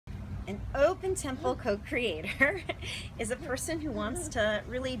An open temple co-creator is a person who wants to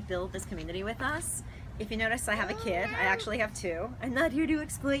really build this community with us. If you notice, I have a kid. I actually have two. I'm not here to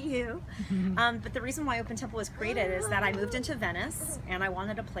exploit you. But the reason why Open Temple was created is that I moved into Venice and I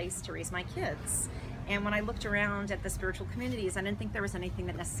wanted a place to raise my kids. And when I looked around at the spiritual communities, I didn't think there was anything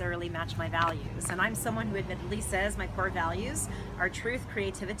that necessarily matched my values. And I'm someone who admittedly says my core values are truth,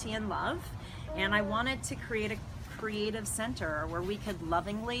 creativity, and love. And I wanted to create a creative center where we could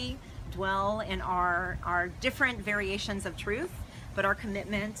lovingly dwell in our different variations of truth, but our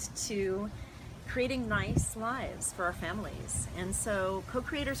commitment to creating nice lives for our families. And so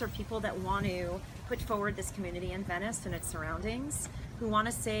co-creators are people that want to put forward this community in Venice and its surroundings, who want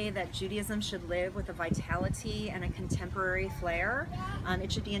to say that Judaism should live with a vitality and a contemporary flair.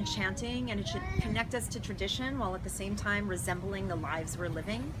 It should be enchanting and it should connect us to tradition while at the same time resembling the lives we're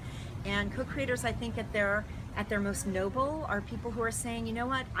living. And co-creators, I think at their most noble, are people who are saying, you know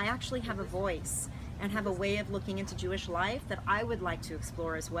what, I actually have a voice and have a way of looking into Jewish life that I would like to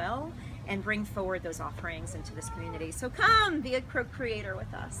explore as well and bring forward those offerings into this community. So come be a co-creator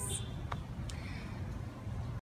with us.